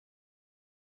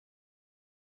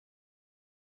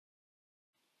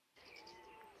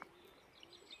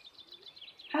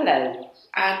Hello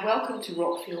and welcome to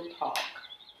Rockfield Park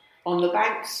on the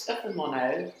banks of the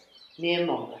Monnow near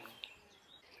Monmouth.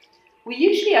 We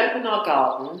usually open our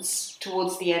gardens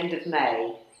towards the end of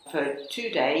May for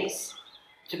 2 days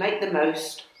to make the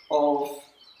most of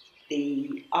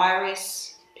the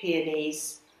iris,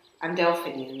 peonies and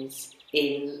delphiniums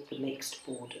in the mixed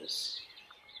borders.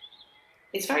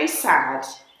 It's very sad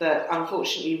that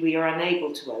unfortunately we are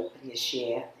unable to open this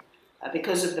year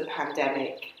because of the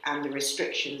pandemic and the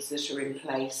restrictions that are in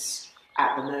place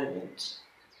at the moment.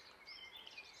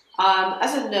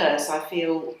 As a nurse, I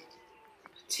feel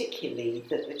particularly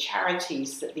that the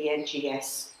charities that the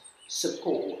NGS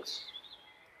support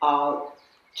are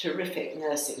terrific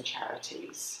nursing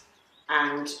charities,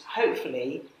 and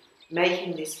hopefully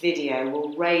making this video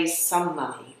will raise some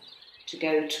money to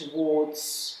go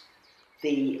towards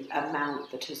the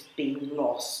amount that has been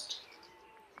lost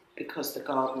because the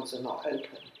gardens are not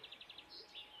open.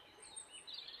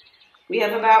 We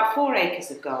have about 4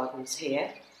 acres of gardens here.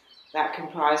 That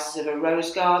comprises of a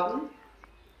rose garden,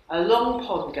 a long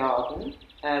pond garden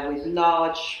with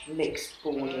large mixed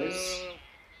borders,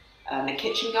 a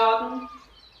kitchen garden,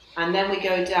 and then we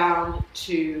go down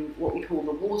to what we call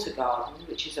the water garden,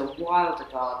 which is a wilder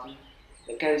garden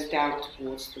that goes down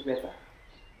towards the river.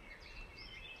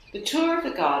 The tour of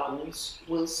the gardens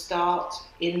will start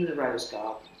in the rose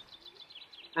garden,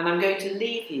 and I'm going to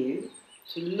leave you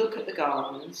to look at the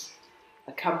gardens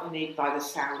accompanied by the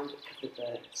sound of the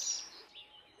birds.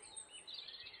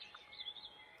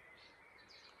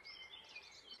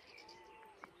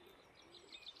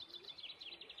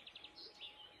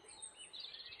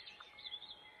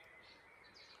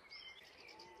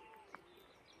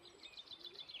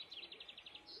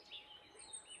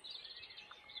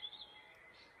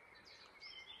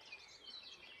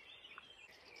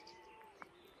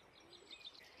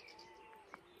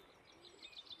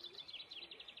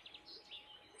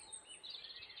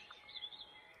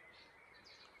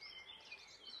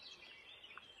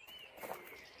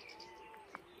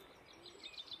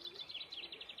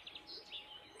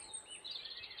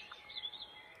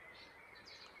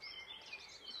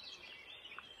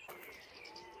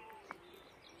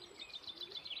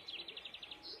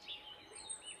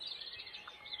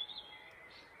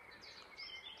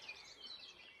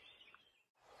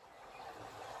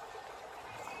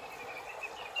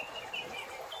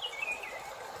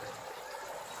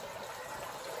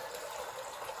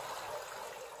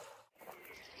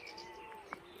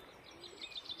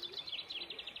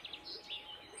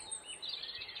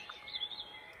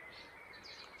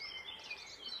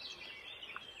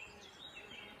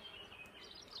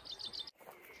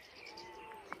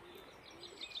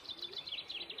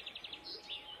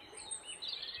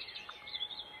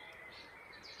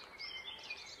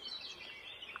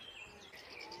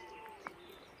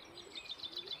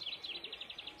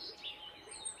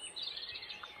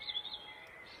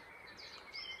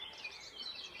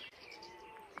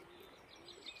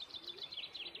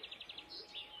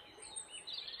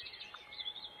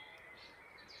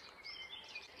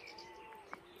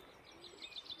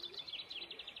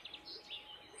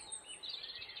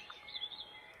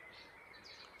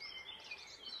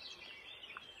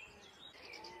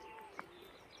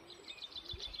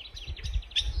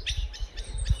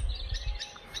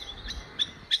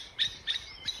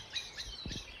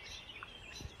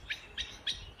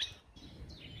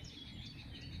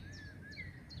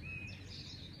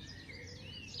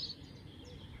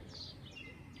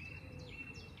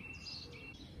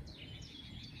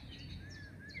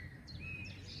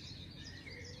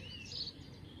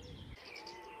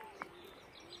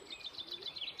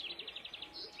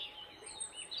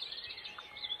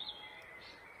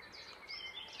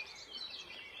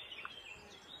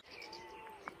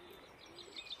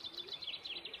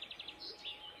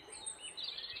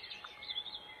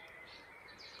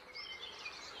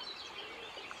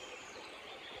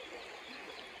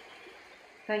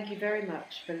 Thank you very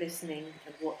much for listening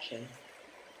and watching,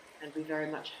 and we very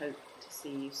much hope to see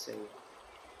you soon.